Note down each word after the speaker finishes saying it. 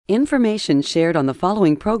Information shared on the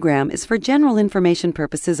following program is for general information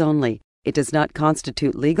purposes only. It does not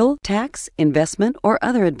constitute legal, tax, investment, or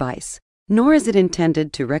other advice, nor is it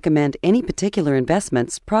intended to recommend any particular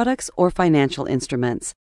investments, products, or financial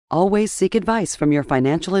instruments. Always seek advice from your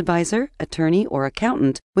financial advisor, attorney, or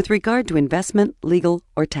accountant with regard to investment, legal,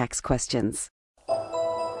 or tax questions.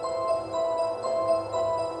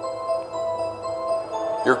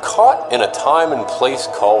 You're caught in a time and place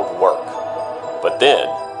called work. But then,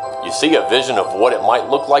 you see a vision of what it might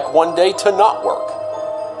look like one day to not work.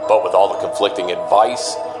 But with all the conflicting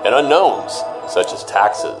advice and unknowns, such as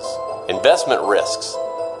taxes, investment risks,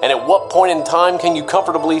 and at what point in time can you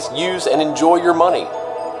comfortably use and enjoy your money?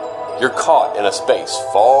 You're caught in a space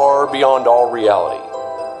far beyond all reality.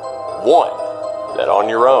 One that on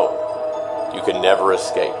your own, you can never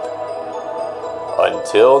escape.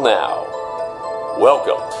 Until now.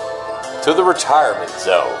 Welcome to the Retirement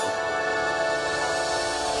Zone.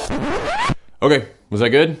 Okay, was that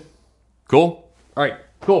good? Cool? All right,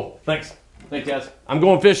 cool. Thanks. Thanks, guys. I'm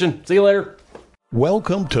going fishing. See you later.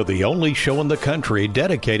 Welcome to the only show in the country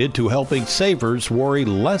dedicated to helping savers worry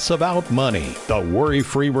less about money, The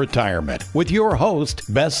Worry-Free Retirement, with your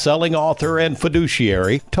host, best-selling author and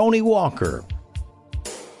fiduciary, Tony Walker.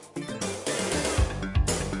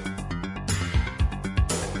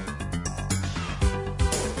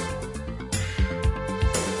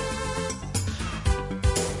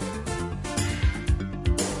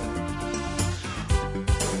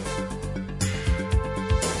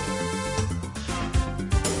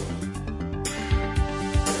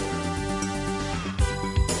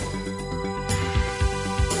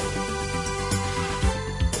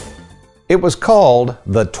 It was called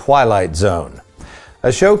The Twilight Zone,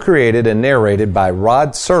 a show created and narrated by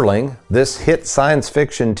Rod Serling. This hit science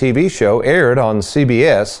fiction TV show aired on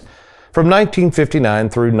CBS from 1959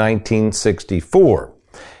 through 1964.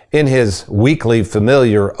 In his weekly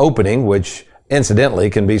familiar opening, which incidentally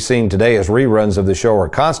can be seen today as reruns of the show are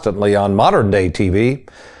constantly on modern-day TV,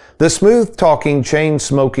 the smooth-talking,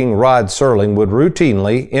 chain-smoking Rod Serling would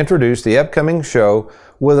routinely introduce the upcoming show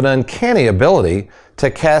with an uncanny ability to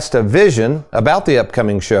cast a vision about the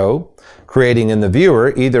upcoming show, creating in the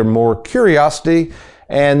viewer either more curiosity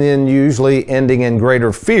and then usually ending in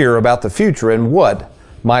greater fear about the future and what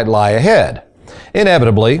might lie ahead.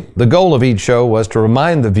 Inevitably, the goal of each show was to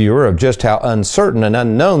remind the viewer of just how uncertain and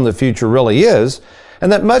unknown the future really is,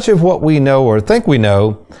 and that much of what we know or think we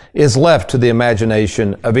know is left to the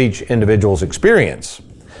imagination of each individual's experience.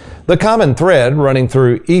 The common thread running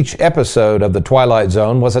through each episode of The Twilight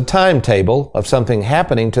Zone was a timetable of something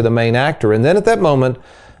happening to the main actor, and then at that moment,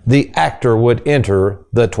 the actor would enter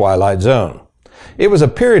the Twilight Zone. It was a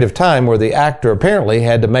period of time where the actor apparently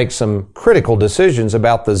had to make some critical decisions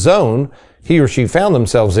about the zone he or she found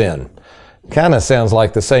themselves in. Kind of sounds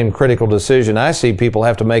like the same critical decision I see people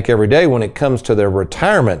have to make every day when it comes to their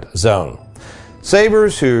retirement zone.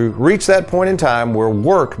 Savers who reach that point in time where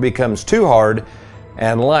work becomes too hard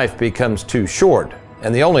and life becomes too short.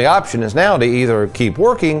 And the only option is now to either keep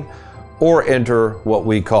working or enter what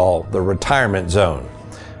we call the retirement zone,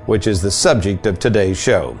 which is the subject of today's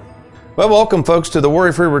show. Well, welcome folks to the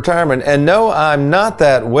Worry-Free Retirement. And no, I'm not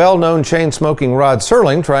that well-known chain-smoking Rod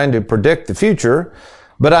Serling trying to predict the future,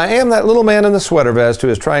 but I am that little man in the sweater vest who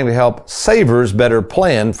is trying to help savers better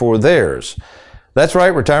plan for theirs. That's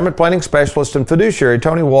right, retirement planning specialist and fiduciary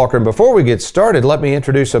Tony Walker. And before we get started, let me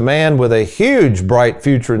introduce a man with a huge, bright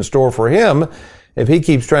future in store for him if he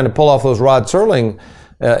keeps trying to pull off those Rod Serling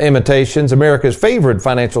imitations. America's favorite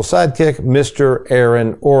financial sidekick, Mr.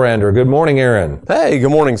 Aaron Orander. Good morning, Aaron. Hey,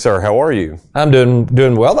 good morning, sir. How are you? I'm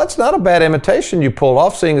doing well. That's not a bad imitation you pulled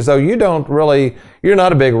off, seeing as though you're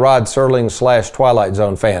not a big Rod Serling / Twilight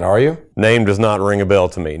Zone fan, are you? Name does not ring a bell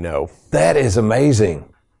to me, no. That is amazing.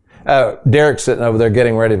 Derek's sitting over there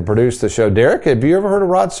getting ready to produce the show. Derek, have you ever heard of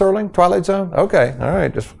Rod Serling, Twilight Zone? Okay, all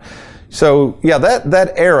right. So, yeah,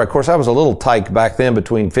 that era, of course, I was a little tyke back then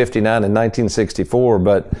between 59 and 1964,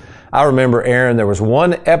 but I remember, Aaron, there was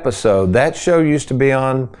one episode, that show used to be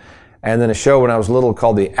on, and then a show when I was little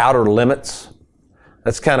called The Outer Limits.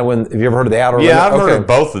 That's kind of when, have you ever heard of The Outer Limits? Yeah, I've heard of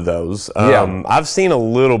both of those. I've seen a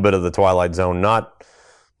little bit of The Twilight Zone, not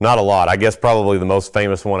a lot. I guess probably the most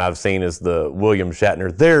famous one I've seen is the William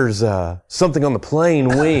Shatner. There's something on the plane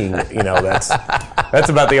wing. You know, that's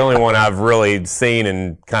about the only one I've really seen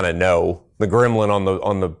and kind of know. The gremlin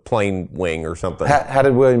on the plane wing or something. How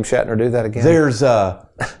did William Shatner do that again? There's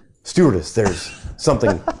stewardess. There's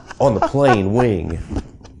something on the plane wing.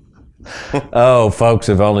 Oh, folks,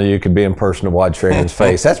 if only you could be in person to watch Aaron's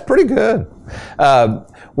face. That's pretty good.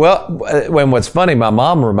 When what's funny, my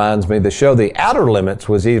mom reminds me the show The Outer Limits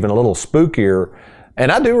was even a little spookier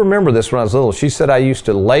And I do remember this when I was little. She said I used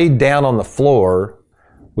to lay down on the floor.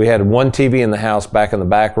 We had one TV in the house back in the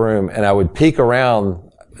back room, and I would peek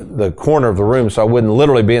around the corner of the room so I wouldn't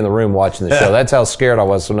literally be in the room watching the show. That's how scared I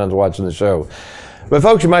was sometimes watching the show. But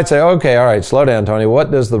folks, you might say, okay, all right, slow down, Tony. What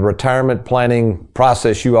does the retirement planning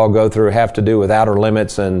process you all go through have to do with outer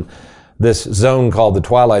limits and this zone called the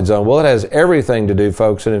Twilight Zone? Well, it has everything to do,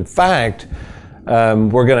 folks. And in fact,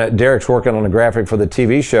 Derek's working on a graphic for the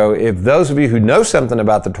TV show. If those of you who know something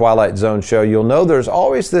about the Twilight Zone show, you'll know there's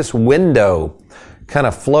always this window kind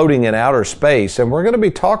of floating in outer space. And we're going to be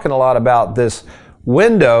talking a lot about this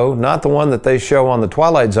window, not the one that they show on the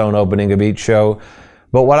Twilight Zone opening of each show,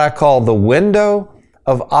 but what I call the window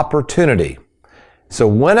of opportunity. So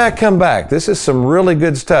when I come back, this is some really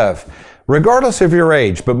good stuff, regardless of your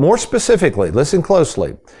age, but more specifically, listen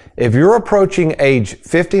closely. If you're approaching age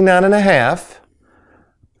 59 and a half,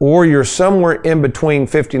 or you're somewhere in between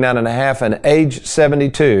 59 and a half and age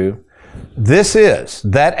 72, this is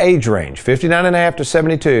that age range, 59 and a half to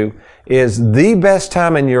 72, is the best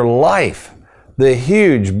time in your life, the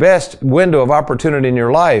huge best window of opportunity in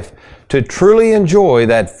your life to truly enjoy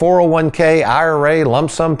that 401k, IRA, lump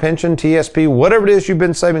sum pension, TSP, whatever it is you've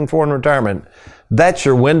been saving for in retirement. That's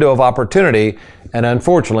your window of opportunity, and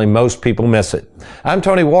unfortunately, most people miss it. I'm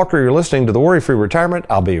Tony Walker. You're listening to The Worry-Free Retirement.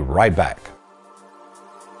 I'll be right back.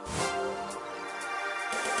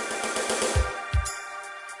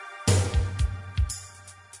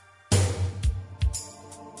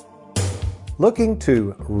 Looking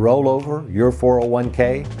to roll over your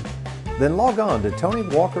 401k? Then log on to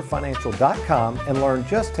TonyWalkerFinancial.com and learn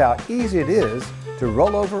just how easy it is to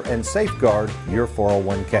roll over and safeguard your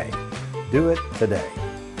 401k. Do it today.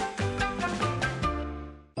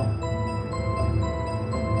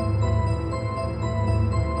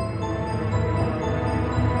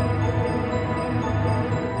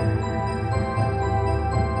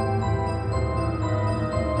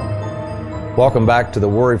 Welcome back to the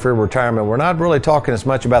Worry-Free Retirement. We're not really talking as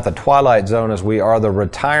much about the Twilight Zone as we are the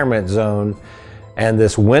retirement zone and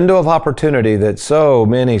this window of opportunity that so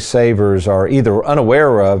many savers are either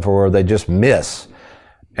unaware of or they just miss.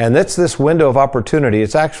 And that's this window of opportunity.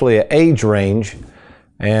 It's actually an age range,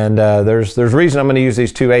 and there's reason I'm going to use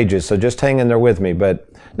these two ages, so just hang in there with me. But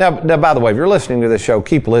now, by the way, if you're listening to this show,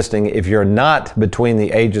 keep listening if you're not between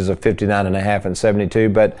the ages of 59 and a half and 72.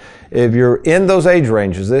 But if you're in those age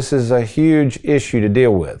ranges, this is a huge issue to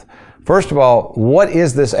deal with. First of all, what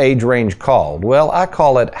is this age range called? Well, I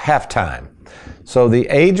call it halftime. So the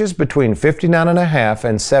ages between 59 and a half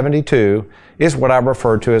and 72 is what I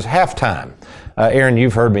refer to as halftime. Aaron,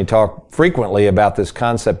 you've heard me talk frequently about this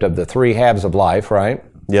concept of the three halves of life, right?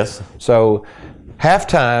 Yes. So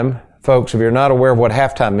halftime, folks, if you're not aware of what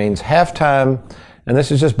halftime means, halftime, and this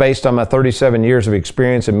is just based on my 37 years of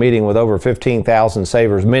experience in meeting with over 15,000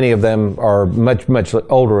 savers. Many of them are much, much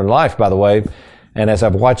older in life, by the way. And as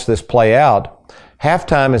I've watched this play out,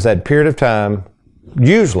 halftime is that period of time,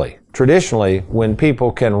 usually, traditionally, when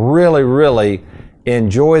people can really, really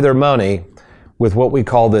enjoy their money with what we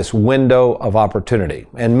call this window of opportunity.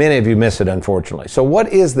 And many of you miss it, unfortunately. So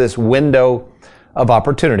what is this window of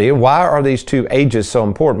opportunity, and why are these two ages so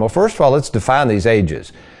important? Well, first of all, let's define these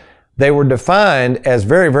ages. They were defined as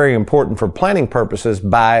very, very important for planning purposes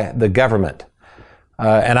by the government.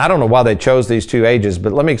 And I don't know why they chose these two ages,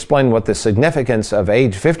 but let me explain what the significance of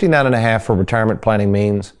age 59 and a half for retirement planning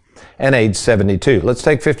means and age 72. Let's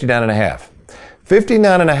take 59 and a half.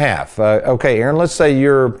 59 and a half. Okay, Aaron, let's say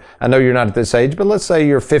I know you're not at this age, but let's say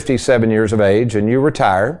you're 57 years of age and you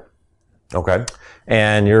retire. Okay.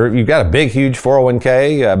 And you've got a big, huge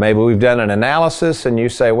 401k. Maybe we've done an analysis and you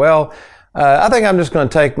say, well, I think I'm just going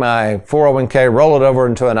to take my 401k, roll it over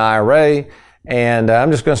into an IRA, and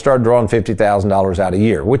I'm just going to start drawing $50,000 out a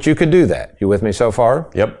year, which you could do that. You with me so far?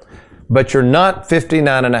 Yep. But you're not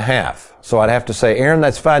 59 and a half. So I'd have to say, Aaron,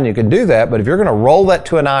 that's fine. You can do that. But if you're going to roll that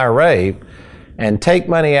to an IRA and take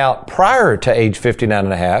money out prior to age 59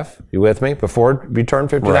 and a half, you with me? Before you turn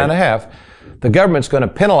 59 and a half, the government's going to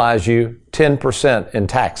penalize you 10% in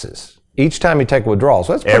taxes each time you take a withdrawal.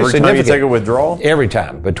 So that's pretty significant. Every time you take a withdrawal? Every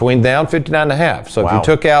time, between down 59 and a half. So Wow. if you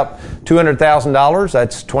took out $200,000,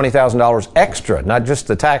 that's $20,000 extra, not just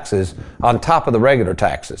the taxes, on top of the regular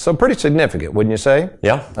taxes. So pretty significant, wouldn't you say?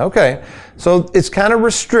 Yeah. Okay. So it's kind of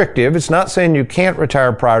restrictive. It's not saying you can't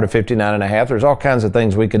retire prior to 59 and a half. There's all kinds of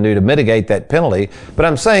things we can do to mitigate that penalty. But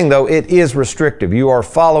I'm saying, though, it is restrictive. You are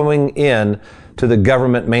following in to the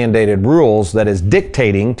government mandated rules that is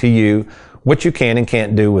dictating to you what you can and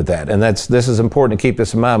can't do with that. And this is important to keep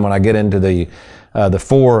this in mind when I get into the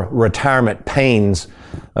 4 retirement pains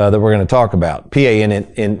that we're going to talk about.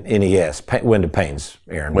 P-A-N-N-E-S, window panes,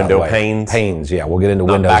 Aaron. Window panes? Panes, yeah. We'll get into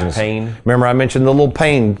Not windows. back pane? Remember I mentioned the little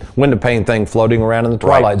window pane thing floating around in the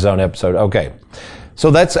Twilight Zone episode. Okay. So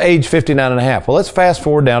that's age 59 and a half. Well, let's fast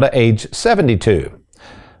forward now to age 72.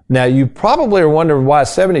 Now, you probably are wondering why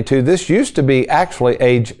 72. This used to be actually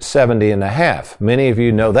age 70 and a half. Many of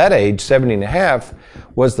you know that age, 70 and a half,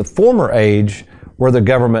 was the former age where the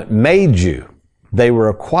government made you. They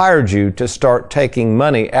required you to start taking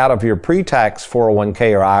money out of your pre-tax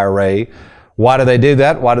 401k or IRA. Why do they do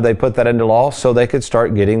that? Why do they put that into law? So they could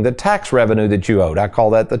start getting the tax revenue that you owed. I call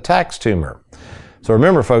that the tax tumor. So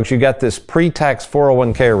remember, folks, you got this pre-tax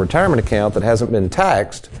 401k or retirement account that hasn't been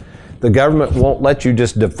taxed. The government won't let you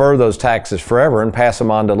just defer those taxes forever and pass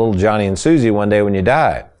them on to little Johnny and Susie one day when you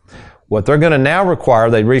die. What they're going to now require,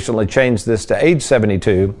 they recently changed this to age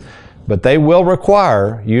 72, but they will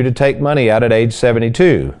require you to take money out at age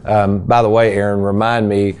 72. By the way, Aaron, remind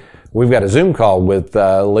me, we've got a Zoom call with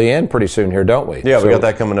Leanne pretty soon here, don't we? Yeah, we got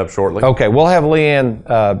that coming up shortly. Okay, we'll have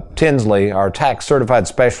Leanne Tinsley, our tax certified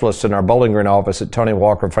specialist in our Bowling Green office at Tony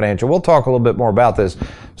Walker Financial. We'll talk a little bit more about this,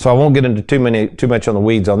 so I won't get into too much on the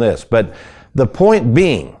weeds on this. But the point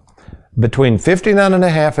being, between 59 and a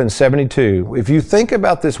half and 72, if you think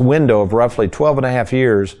about this window of roughly 12 and a half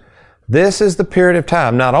years, this is the period of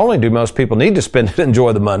time. Not only do most people need to spend it and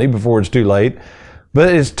enjoy the money before it's too late,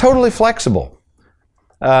 but it's totally flexible.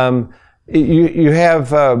 You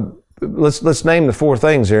have, let's name the 4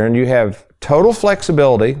 things here, and you have total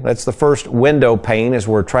flexibility. That's the first window pane as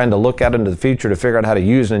we're trying to look out into the future to figure out how to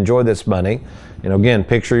use and enjoy this money. Again,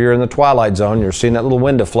 picture you're in the Twilight Zone, you're seeing that little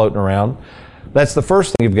window floating around. That's the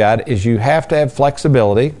first thing you've got, is you have to have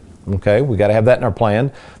flexibility. Okay, we got to have that in our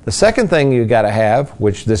plan. The second thing you got to have,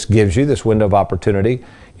 which this gives you, this window of opportunity,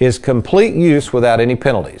 is complete use without any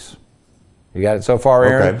penalties. You got it so far,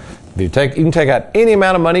 Aaron? Okay. You can take out any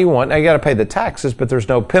amount of money you want. Now you got to pay the taxes, but there's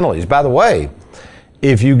no penalties. By the way,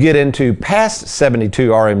 if you get into past 72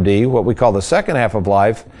 RMD, what we call the second half of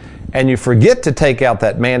life, and you forget to take out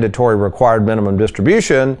that mandatory required minimum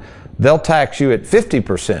distribution, they'll tax you at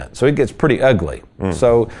 50%. So it gets pretty ugly.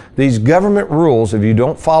 So these government rules, if you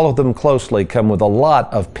don't follow them closely, come with a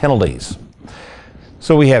lot of penalties.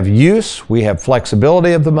 So we have use, we have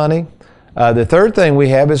flexibility of the money. The third thing we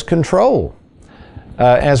have is control.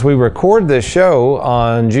 As we record this show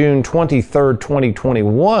on June 23rd,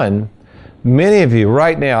 2021, many of you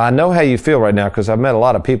right now, I know how you feel right now because I've met a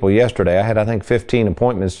lot of people yesterday. I had, I think, 15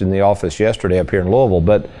 appointments in the office yesterday up here in Louisville,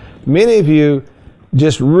 but many of you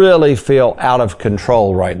just really feel out of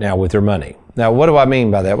control right now with your money. Now, what do I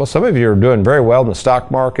mean by that? Well, some of you are doing very well in the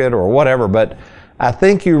stock market or whatever, but I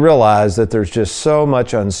think you realize that there's just so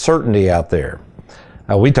much uncertainty out there.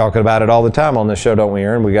 We talk about it all the time on this show, don't we,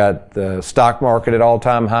 Aaron? We got the stock market at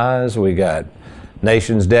all-time highs. We got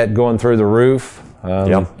nation's debt going through the roof.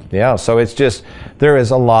 Yeah, so it's just, there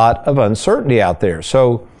is a lot of uncertainty out there.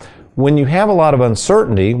 So when you have a lot of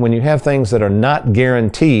uncertainty, when you have things that are not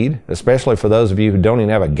guaranteed, especially for those of you who don't even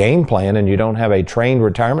have a game plan and you don't have a trained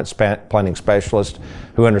retirement planning specialist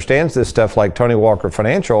who understands this stuff like Tony Walker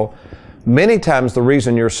Financial, many times the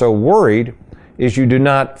reason you're so worried is you do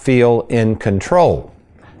not feel in control.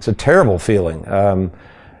 It's a terrible feeling. I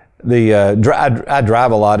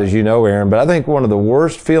drive a lot, as you know, Aaron, but I think one of the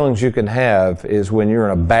worst feelings you can have is when you're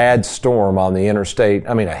in a bad storm on the interstate.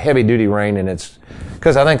 I mean, a heavy-duty rain, and it's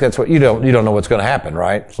because I think that's what you don't know what's going to happen,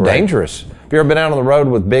 right? It's dangerous. If you've ever been out on the road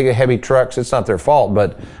with big, heavy trucks, it's not their fault,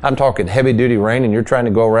 but I'm talking heavy-duty rain, and you're trying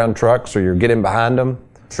to go around trucks or you're getting behind them.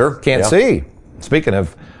 Sure. Can't see. Speaking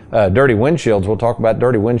of dirty windshields, we'll talk about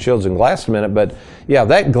dirty windshields and glass in a minute, but yeah,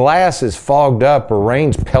 that glass is fogged up or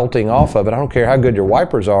rain's pelting off of it. I don't care how good your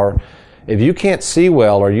wipers are. If you can't see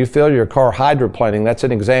well or you feel your car hydroplaning, that's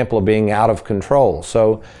an example of being out of control.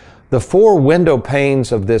 So the 4 window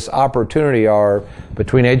panes of this opportunity are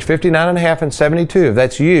between age 59 and a half and 72. If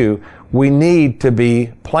that's you, we need to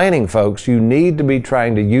be planning, folks. You need to be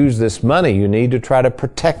trying to use this money. You need to try to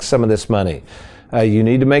protect some of this money. You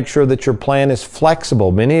need to make sure that your plan is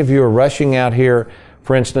flexible. Many of you are rushing out here.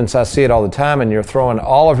 For instance, I see it all the time, and you're throwing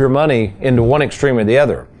all of your money into one extreme or the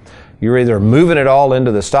other. You're either moving it all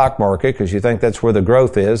into the stock market because you think that's where the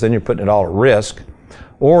growth is, then you're putting it all at risk,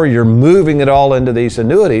 or you're moving it all into these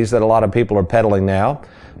annuities that a lot of people are peddling now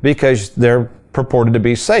because they're purported to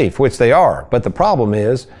be safe, which they are. But the problem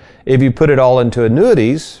is, if you put it all into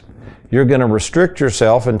annuities, you're going to restrict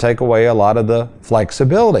yourself and take away a lot of the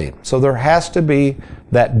flexibility. So there has to be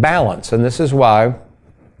that balance. And this is why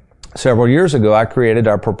several years ago, I created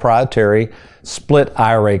our proprietary split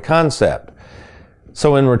IRA concept.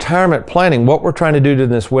 So in retirement planning, what we're trying to do in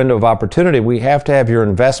this window of opportunity, we have to have your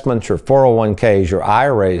investments, your 401ks, your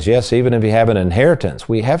IRAs, yes, even if you have an inheritance,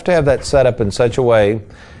 we have to have that set up in such a way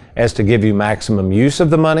as to give you maximum use of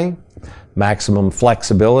the money, maximum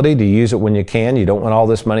flexibility to use it when you can. You don't want all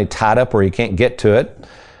this money tied up where you can't get to it.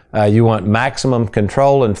 You want maximum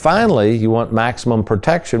control. And finally, you want maximum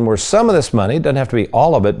protection where some of this money, doesn't have to be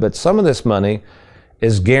all of it, but some of this money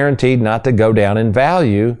is guaranteed not to go down in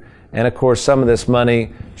value. And of course, some of this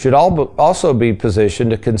money should also be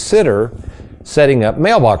positioned to consider setting up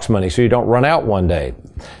mailbox money so you don't run out one day.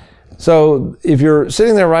 So if you're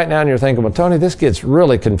sitting there right now and you're thinking, well, Tony, this gets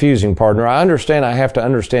really confusing, partner. I understand I have to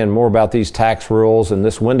understand more about these tax rules, and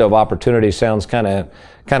this window of opportunity sounds kind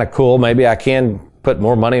of cool. Maybe I can put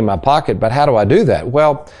more money in my pocket, but how do I do that?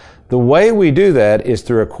 Well, the way we do that is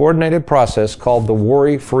through a coordinated process called the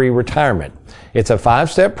Worry-Free Retirement. It's a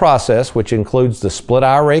 5-step process which includes the split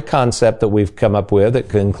IRA concept that we've come up with.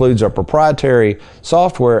 It includes our proprietary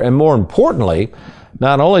software, and more importantly,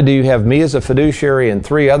 not only do you have me as a fiduciary and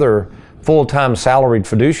 3 other full-time salaried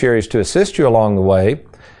fiduciaries to assist you along the way,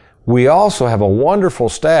 we also have a wonderful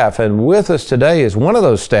staff, and with us today is one of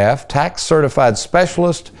those staff, tax certified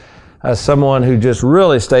specialist, someone who just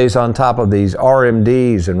really stays on top of these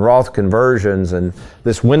RMDs and Roth conversions and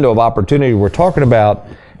this window of opportunity we're talking about,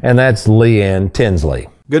 and that's Leanne Tinsley.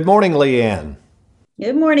 Good morning, Leanne.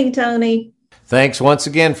 Good morning, Tony. Thanks once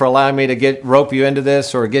again for allowing me to rope you into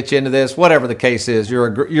this or get you into this, whatever the case is.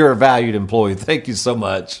 You're a valued employee. Thank you so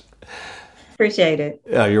much. Appreciate it.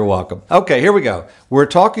 You're welcome. Okay, here we go. We're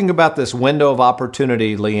talking about this window of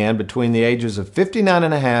opportunity, Leanne, between the ages of 59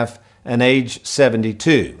 and a half and age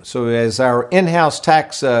 72. So as our in-house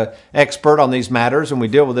tax expert on these matters, and we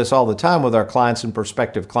deal with this all the time with our clients and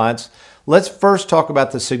prospective clients, let's first talk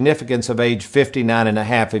about the significance of age 59 and a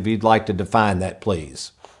half, if you'd like to define that,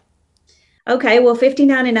 please. Okay, well,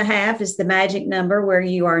 59 and a half is the magic number where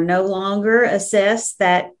you are no longer assessed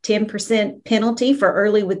that 10% penalty for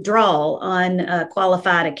early withdrawal on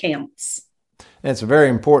qualified accounts. That's a very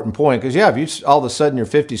important point because, if you all of a sudden you're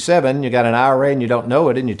 57, you got an IRA and you don't know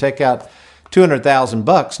it, and you take out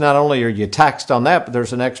 $200,000, not only are you taxed on that, but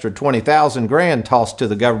there's an extra $20,000 tossed to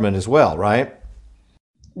the government as well, right?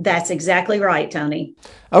 That's exactly right, Tony.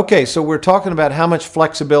 Okay, so we're talking about how much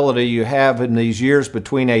flexibility you have in these years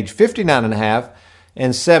between age 59 and a half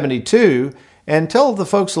and 72. And tell the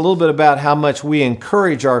folks a little bit about how much we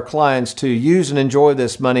encourage our clients to use and enjoy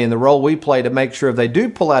this money and the role we play to make sure if they do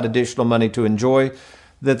pull out additional money to enjoy,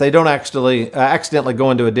 that they don't accidentally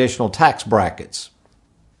go into additional tax brackets.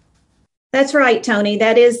 That's right, Tony.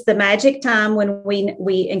 That is the magic time when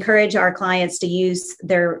we encourage our clients to use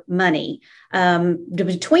their money.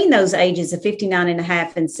 Between those ages of 59 and a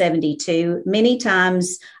half and 72, many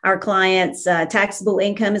times our clients' taxable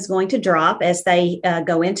income is going to drop as they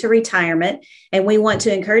go into retirement, and we want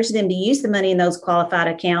to encourage them to use the money in those qualified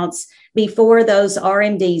accounts before those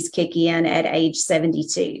RMDs kick in at age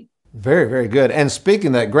 72. Very, very good. And speaking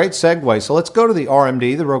of that, great segue. So let's go to the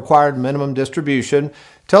RMD, the required minimum distribution.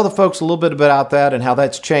 Tell the folks a little bit about that and how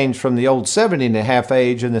that's changed from the old 70 and a half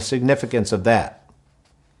age and the significance of that.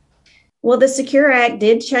 Well, the Secure Act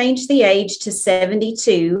did change the age to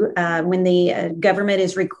 72 when the government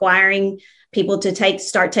is requiring people to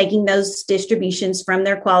start taking those distributions from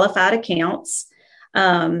their qualified accounts.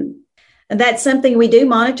 And that's something we do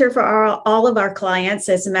monitor for all of our clients.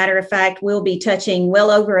 As a matter of fact, we'll be touching well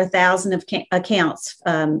over 1,000 accounts,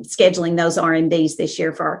 scheduling those RMDs this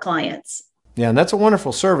year for our clients. Yeah, and that's a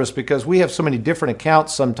wonderful service because we have so many different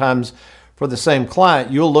accounts sometimes for the same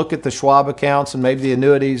client. You'll look at the Schwab accounts and maybe the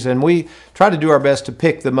annuities, and we try to do our best to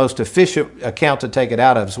pick the most efficient account to take it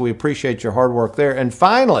out of. So we appreciate your hard work there. And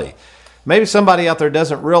finally, maybe somebody out there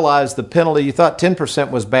doesn't realize the penalty. You thought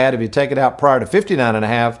 10% was bad if you take it out prior to 59 and a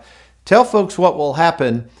half. Tell folks what will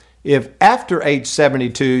happen if after age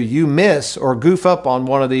 72 you miss or goof up on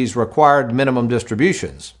one of these required minimum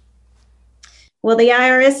distributions. Well, the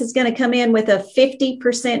IRS is going to come in with a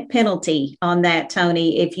 50% penalty on that,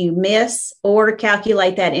 Tony, if you miss or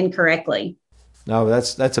calculate that incorrectly. No,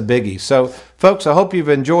 that's a biggie. So, folks, I hope you've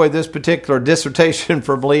enjoyed this particular dissertation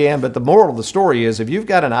from Leanne, but the moral of the story is if you've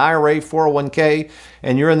got an IRA 401k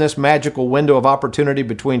and you're in this magical window of opportunity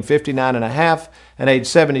between 59 and a half and age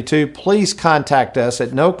 72, please contact us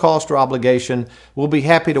at no cost or obligation. We'll be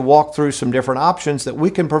happy to walk through some different options that we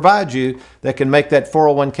can provide you that can make that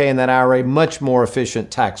 401k and that IRA much more efficient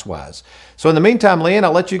tax-wise. So in the meantime, Leanne,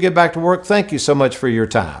 I'll let you get back to work. Thank you so much for your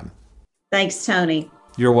time. Thanks, Tony.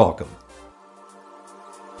 You're welcome.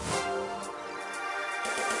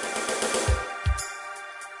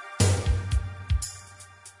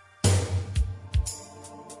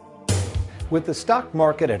 With the stock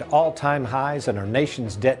market at all-time highs and our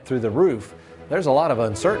nation's debt through the roof, there's a lot of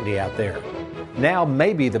uncertainty out there. Now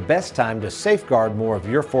may be the best time to safeguard more of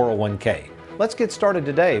your 401k. Let's get started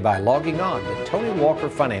today by logging on to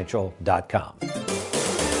TonyWalkerFinancial.com.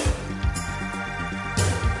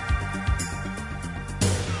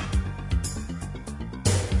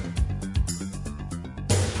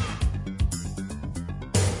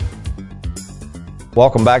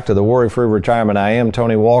 Welcome back to the Worry-Free Retirement. I am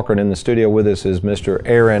Tony Walker, and in the studio with us is Mr.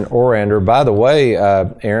 Aaron Orander. By the way,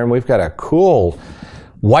 Aaron, we've got a cool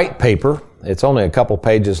white paper. It's only a couple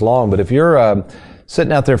pages long, but if you're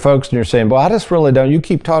sitting out there, folks, and you're saying, well, I just really don't, you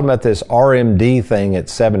keep talking about this RMD thing at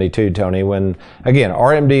 72, Tony, when, again,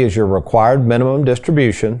 RMD is your required minimum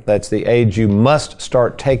distribution. That's the age you must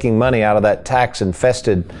start taking money out of that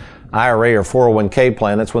tax-infested IRA or 401k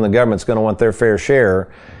plan. That's when the government's going to want their fair share.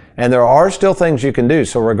 And there are still things you can do.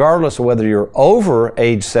 So regardless of whether you're over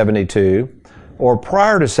age 72 or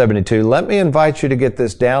prior to 72, let me invite you to get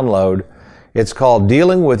this download. It's called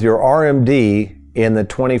Dealing with Your RMD in the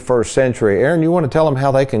 21st Century. Aaron, you want to tell them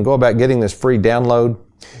how they can go about getting this free download?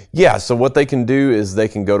 Yeah, so what they can do is they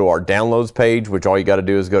can go to our downloads page, which all you got to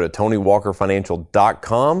do is go to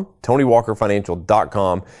TonyWalkerFinancial.com,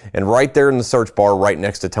 TonyWalkerFinancial.com, and right there in the search bar, right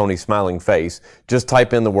next to Tony's smiling face, just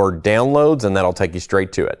type in the word downloads, and that'll take you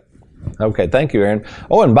straight to it. Okay, thank you, Aaron.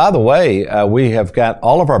 Oh, and by the way, we have got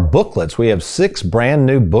all of our booklets. We have 6 brand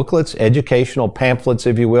new booklets, educational pamphlets,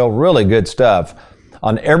 if you will, really good stuff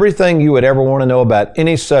on everything you would ever want to know about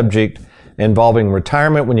any subject involving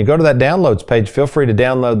retirement. When you go to that downloads page, feel free to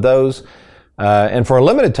download those. And for a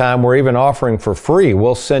limited time, we're even offering for free.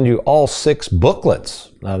 We'll send you all 6 booklets.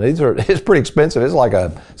 Now, it's pretty expensive. It's like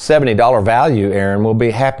a $70 value, Aaron. We'll be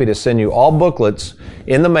happy to send you all booklets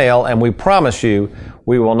in the mail, and we promise you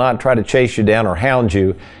we will not try to chase you down or hound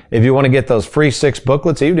you. If you want to get those free 6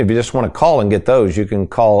 booklets, even if you just want to call and get those, you can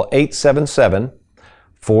call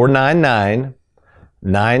 877-499-9255,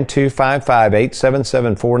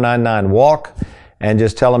 877-499-WALK, and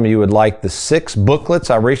just tell them you would like the 6 booklets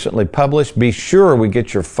I recently published. Be sure we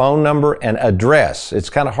get your phone number and address. It's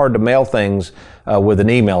kind of hard to mail things with an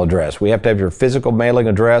email address. We have to have your physical mailing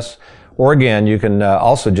address. Or again, you can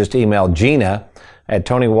also just email Gina at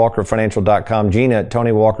TonyWalkerFinancial.com, Gina at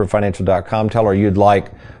TonyWalkerFinancial.com. Tell her you'd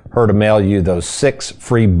like her to mail you those 6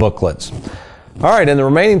 free booklets. All right, in the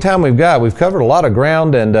remaining time we've covered a lot of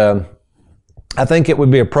ground, and I think it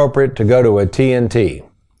would be appropriate to go to a TNT.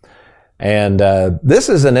 And this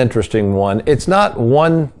is an interesting one. It's not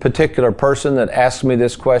one particular person that asks me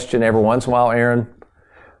this question every once in a while, Aaron.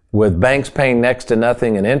 With banks paying next to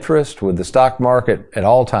nothing in interest, with the stock market at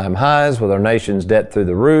all-time highs, with our nation's debt through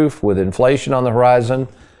the roof, with inflation on the horizon,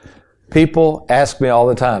 people ask me all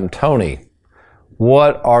the time, Tony,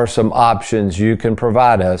 what are some options you can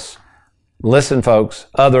provide us, listen folks,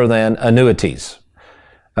 other than annuities?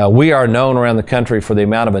 We are known around the country for the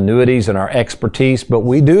amount of annuities and our expertise, but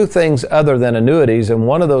we do things other than annuities, and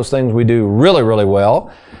one of those things we do really, really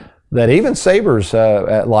well that even savers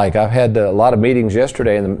like. I've had a lot of meetings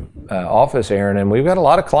yesterday in the office, Aaron, and we've got a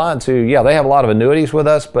lot of clients who, they have a lot of annuities with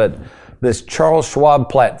us, but this Charles Schwab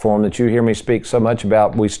platform that you hear me speak so much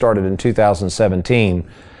about, we started in 2017.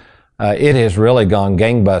 It has really gone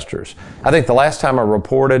gangbusters. I think the last time I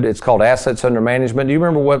reported, it's called Assets Under Management. Do you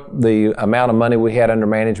remember what the amount of money we had under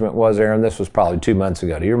management was, Aaron? This was probably 2 months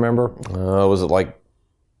ago. Do you remember? Was it like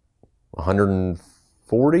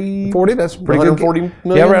 140? 40, that's pretty 140 good.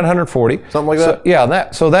 million? Yeah, around 140. Something like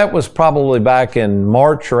that? So that was probably back in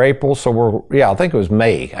March or April. So I think it was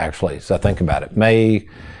May, actually, so I think about it. May,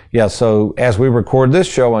 so as we record this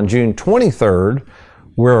show on June 23rd,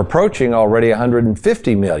 we're approaching already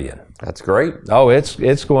 150 million. That's great. Oh,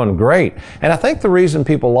 it's going great. And I think the reason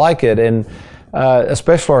people like it, and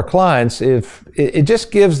especially our clients, if it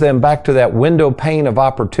just gives them back to that window pane of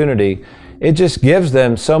opportunity. It just gives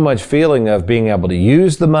them so much feeling of being able to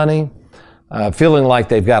use the money, feeling like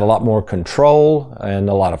they've got a lot more control and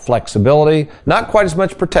a lot of flexibility, not quite as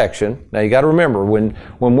much protection. Now, you got to remember, when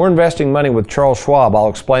we're investing money with Charles Schwab, I'll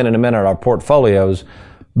explain in a minute our portfolios,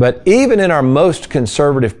 but even in our most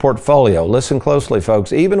conservative portfolio, listen closely,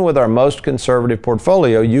 folks, even with our most conservative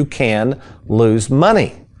portfolio, you can lose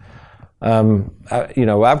money. I've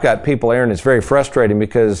got people, Aaron, it's very frustrating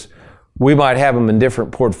because we might have them in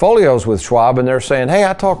different portfolios with Schwab, and they're saying, hey,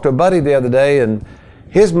 I talked to a buddy the other day, and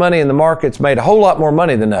his money in the market's made a whole lot more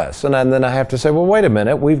money than us. And then I have to say, well, wait a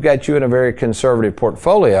minute, we've got you in a very conservative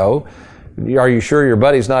portfolio. Are you sure your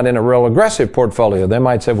buddy's not in a real aggressive portfolio? They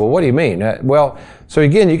might say, well, what do you mean? So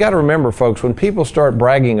again, you got to remember, folks, when people start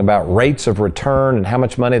bragging about rates of return and how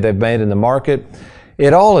much money they've made in the market,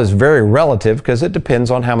 It all is very relative because it depends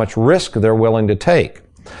on how much risk they're willing to take.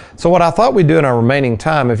 So what I thought we'd do in our remaining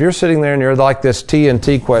time, if you're sitting there and you're like this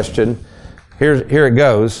TNT question, here it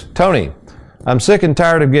goes. Tony, I'm sick and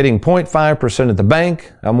tired of getting 0.5% at the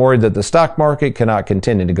bank. I'm worried that the stock market cannot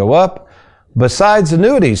continue to go up. Besides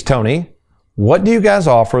annuities, Tony, what do you guys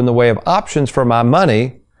offer in the way of options for my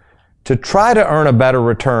money to try to earn a better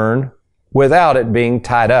return without it being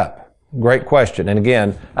tied up? Great question. And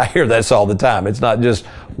again, I hear this all the time. It's not just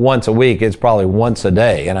once a week. It's probably once a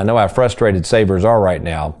day. And I know how frustrated savers are right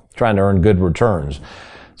now trying to earn good returns.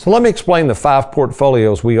 So let me explain the 5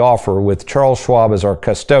 portfolios we offer with Charles Schwab as our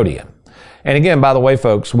custodian. And again, by the way,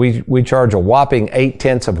 folks, we charge a whopping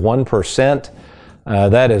 0.8%.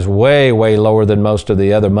 That is way, way lower than most of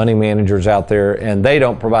the other money managers out there, and they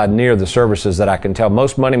don't provide near the services that I can tell.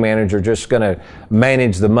 Most money managers are just going to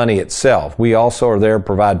manage the money itself. We also are there to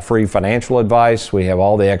provide free financial advice. We have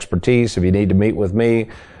all the expertise. If you need to meet with me,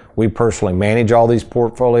 we personally manage all these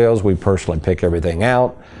portfolios. We personally pick everything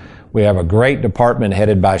out. We have a great department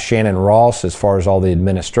headed by Shannon Ross as far as all the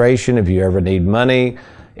administration. If you ever need money,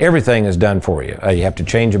 everything is done for you. You have to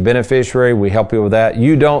change a beneficiary. We help you with that.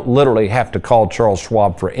 You don't literally have to call Charles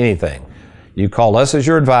Schwab for anything. You call us as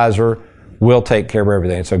your advisor. We'll take care of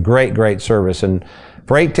everything. It's a great, great service. And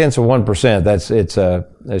for 0.8%,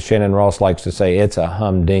 as Shannon Ross likes to say, it's a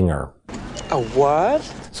humdinger. A what?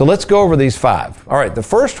 So let's go over these 5. All right, the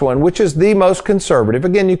first one, which is the most conservative.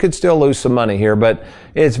 Again, you could still lose some money here, but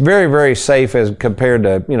it's very, very safe as compared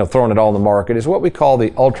to, throwing it all in the market, is what we call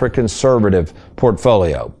the ultra-conservative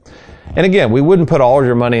portfolio. And again, we wouldn't put all of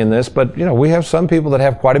your money in this, but, we have some people that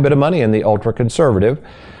have quite a bit of money in the ultra-conservative.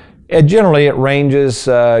 And generally, it ranges,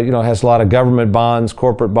 has a lot of government bonds,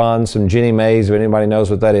 corporate bonds, some Ginnie Maes, if anybody knows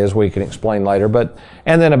what that is, we can explain later,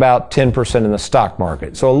 and then about 10% in the stock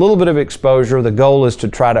market. So a little bit of exposure. The goal is to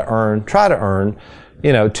try to earn, 2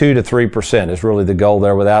 to 3% is really the goal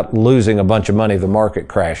there without losing a bunch of money if the market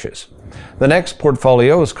crashes. The next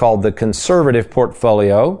portfolio is called the conservative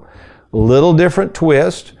portfolio. Little different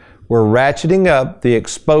twist. We're ratcheting up the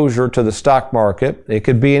exposure to the stock market. It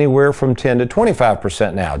could be anywhere from 10 to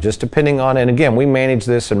 25% now, just depending on, and again, we manage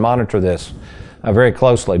this and monitor this very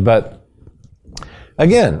closely. But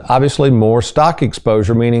again, obviously more stock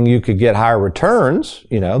exposure, meaning you could get higher returns.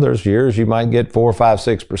 There's years you might get 4, 5,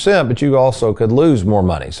 6%, but you also could lose more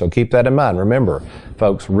money. So keep that in mind. Remember,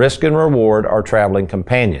 folks, risk and reward are traveling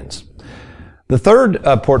companions. The third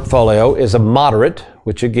portfolio is a moderate,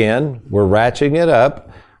 which again, we're ratcheting it up.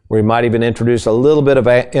 We might even introduce a little bit of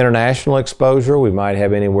international exposure. We might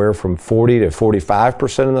have anywhere from 40 to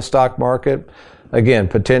 45% in the stock market. Again,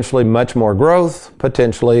 potentially much more growth.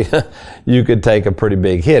 Potentially, you could take a pretty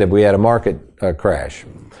big hit if we had a market crash.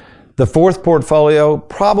 The fourth portfolio,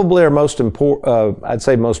 probably our most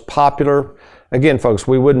popular. Again, folks,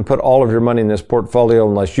 we wouldn't put all of your money in this portfolio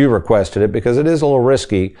unless you requested it because it is a little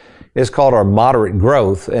risky. It's called our moderate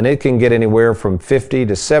growth, and it can get anywhere from 50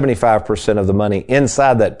 to 75% of the money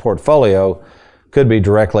inside that portfolio could be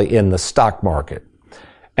directly in the stock market.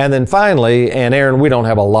 And then finally, and Aaron, we don't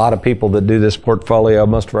have a lot of people that do this portfolio.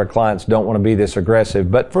 Most of our clients don't want to be this aggressive.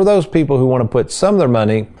 But for those people who want to put some of their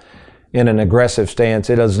money in an aggressive stance,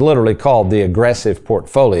 it is literally called the aggressive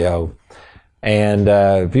portfolio. And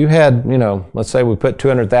if you had, let's say we put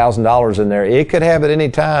 $200,000 in there, it could have at any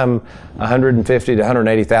time $150,000 to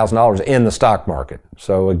 $180,000 in the stock market.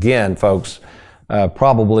 So again, folks,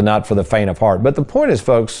 probably not for the faint of heart. But the point is,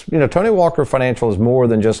 folks, Tony Walker Financial is more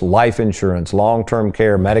than just life insurance, long-term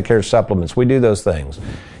care, Medicare supplements. We do those things.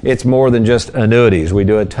 It's more than just annuities. We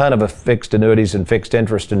do a ton of fixed annuities and fixed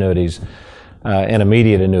interest annuities and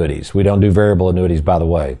immediate annuities. We don't do variable annuities, by the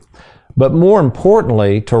way. But more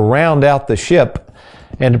importantly, to round out the ship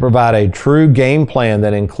and to provide a true game plan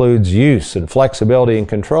that includes use and flexibility and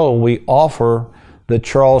control, we offer the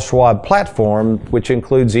Charles Schwab platform, which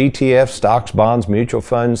includes ETFs, stocks, bonds, mutual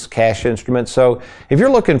funds, cash instruments. So if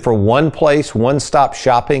you're looking for one place, one-stop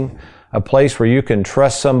shopping, a place where you can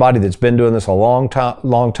trust somebody that's been doing this a long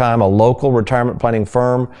time, a local retirement planning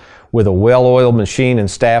firm with a well-oiled machine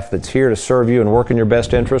and staff that's here to serve you and work in your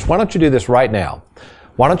best interest, why don't you do this right now?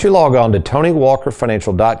 Why don't you log on to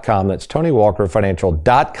TonyWalkerFinancial.com. That's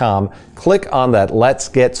TonyWalkerFinancial.com. Click on that Let's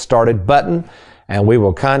Get Started button, and we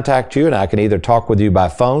will contact you, and I can either talk with you by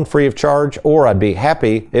phone free of charge, or I'd be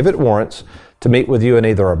happy, if it warrants, to meet with you in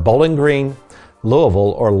either a Bowling Green,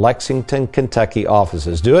 Louisville, or Lexington, Kentucky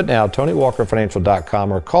offices. Do it now,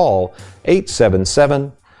 TonyWalkerFinancial.com, or call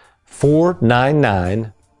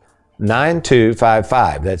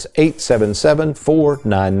 877-499-9255. That's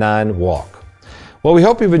 877-499-WALK. Well, we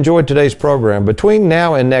hope you've enjoyed today's program. Between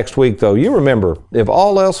now and next week, though, you remember, if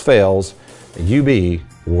all else fails, you be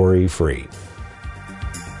worry-free.